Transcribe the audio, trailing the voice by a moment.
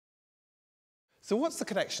So what's the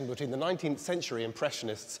connection between the 19th century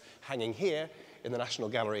Impressionists hanging here in the National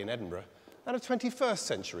Gallery in Edinburgh and a 21st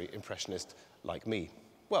century Impressionist like me?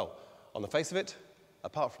 Well, on the face of it,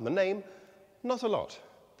 apart from the name, not a lot.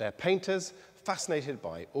 They're painters fascinated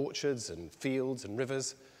by orchards and fields and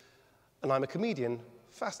rivers, and I'm a comedian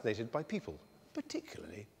fascinated by people,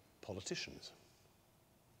 particularly politicians.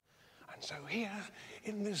 And so here,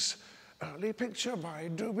 in this early picture by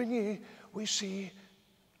Daubigny, we see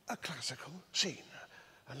a classical scene.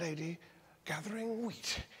 A lady gathering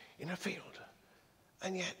wheat in a field.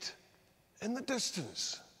 And yet, in the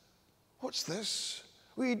distance, what's this?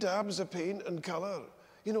 Wee dabs of paint and colour.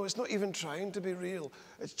 You know, it's not even trying to be real.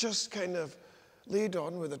 It's just kind of laid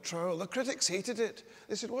on with a trowel. The critics hated it.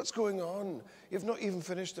 They said, what's going on? You've not even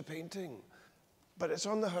finished the painting. But it's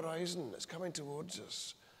on the horizon. It's coming towards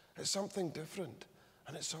us. It's something different,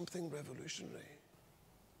 and it's something revolutionary.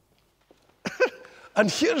 And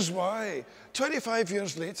here's why. 25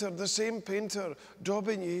 years later, the same painter,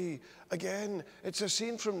 Daubigny, again, it's a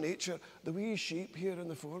scene from nature, the wee sheep here in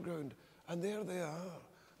the foreground, and there they are,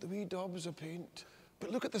 the wee daubs of paint.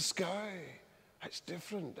 But look at the sky. It's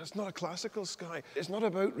different. It's not a classical sky. It's not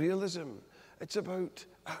about realism. It's about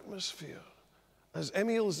atmosphere. As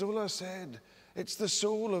Émile Zola said, it's the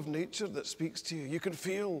soul of nature that speaks to you. You can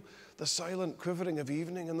feel the silent quivering of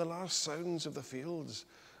evening and the last sounds of the fields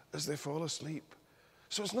as they fall asleep.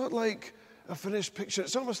 So it's not like a finished picture.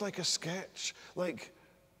 It's almost like a sketch, like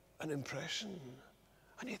an impression.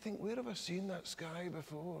 And you think, where have I seen that sky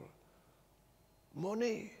before?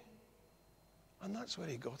 Monet. And that's where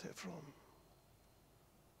he got it from.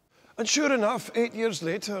 And sure enough, 8 years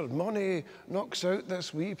later, Monet knocks out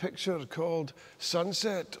this wee picture called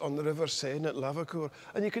Sunset on the River Seine at Lavacourt.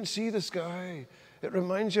 And you can see the sky. It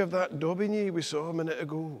reminds you of that Daubigny we saw a minute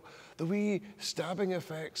ago. The wee stabbing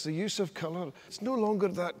effects, the use of colour. It's no longer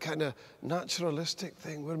that kind of naturalistic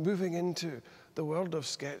thing. We're moving into the world of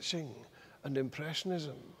sketching and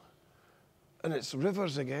impressionism. And it's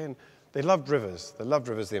rivers again. They loved rivers. They loved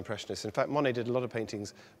rivers, the Impressionists. In fact, Monet did a lot of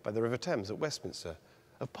paintings by the River Thames at Westminster.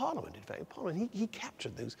 Of Parliament, in fact. Parliament, he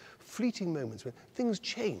captured those fleeting moments when things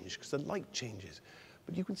change because the light changes.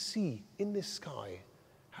 But you can see in this sky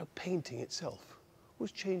how painting itself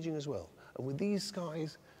was changing as well. And with these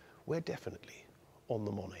skies, we're definitely on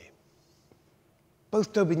the Monet.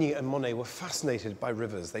 Both Daubigny and Monet were fascinated by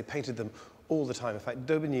rivers. They painted them all the time. In fact,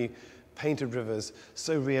 Daubigny painted rivers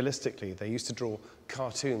so realistically. They used to draw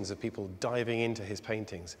cartoons of people diving into his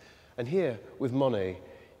paintings. And here, with Monet,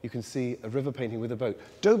 you can see a river painting with a boat.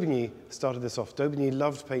 Daubigny started this off. Daubigny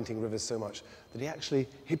loved painting rivers so much that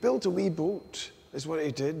he built a wee boat, is what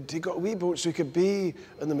he did. He got a wee boat so he could be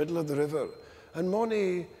in the middle of the river. And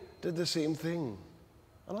Monet did the same thing.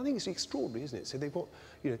 And I think it's extraordinary, isn't it? So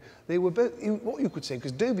they were both, what you could say,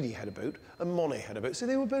 because Daubigny had a boat and Monet had a boat, so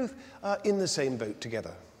they were both in the same boat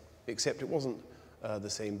together, except it wasn't the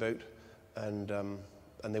same boat, and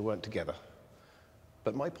they weren't together.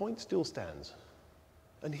 But my point still stands.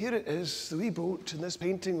 And here it is, the wee boat in this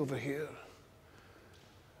painting over here.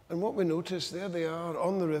 And what we notice, there they are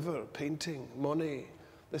on the river painting, Monet.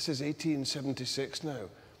 This is 1876 now.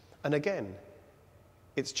 And again,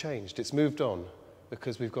 it's changed, it's moved on,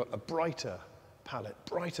 because we've got a brighter palette,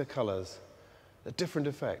 brighter colors, a different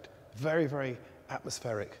effect, very, very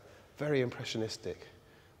atmospheric, very impressionistic.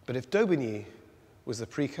 But if Daubigny was the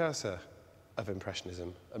precursor of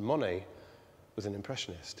Impressionism and Monet was an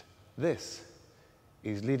Impressionist, this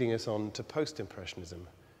is leading us on to post-Impressionism.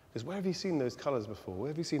 Because where have you seen those colors before? Where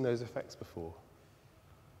have you seen those effects before?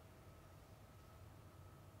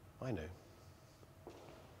 I know.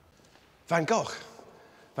 Van Gogh.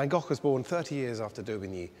 Van Gogh was born 30 years after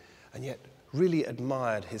Daubigny, and yet really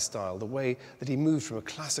admired his style, the way that he moved from a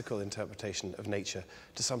classical interpretation of nature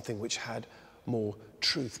to something which had more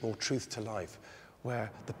truth to life, where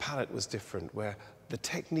the palette was different, where the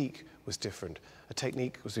technique was different. A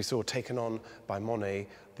technique, as we saw, taken on by Monet,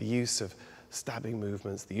 the use of stabbing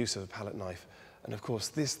movements, the use of a palette knife. And of course,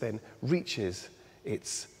 this then reaches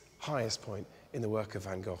its highest point in the work of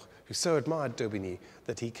Van Gogh, who so admired Daubigny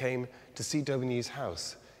that he came to see Daubigny's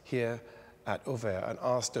house here at Auvers and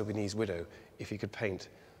asked Daubigny's widow if he could paint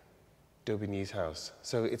Daubigny's house.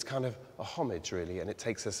 So it's kind of a homage, really, and it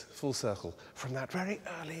takes us full circle from that very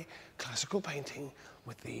early classical painting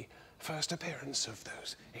with the first appearance of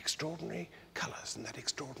those extraordinary colors and that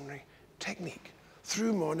extraordinary technique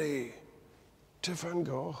through Monet to Van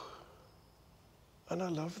Gogh. And I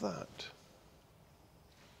love that.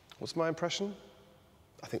 What's my impression?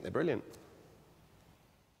 I think they're brilliant.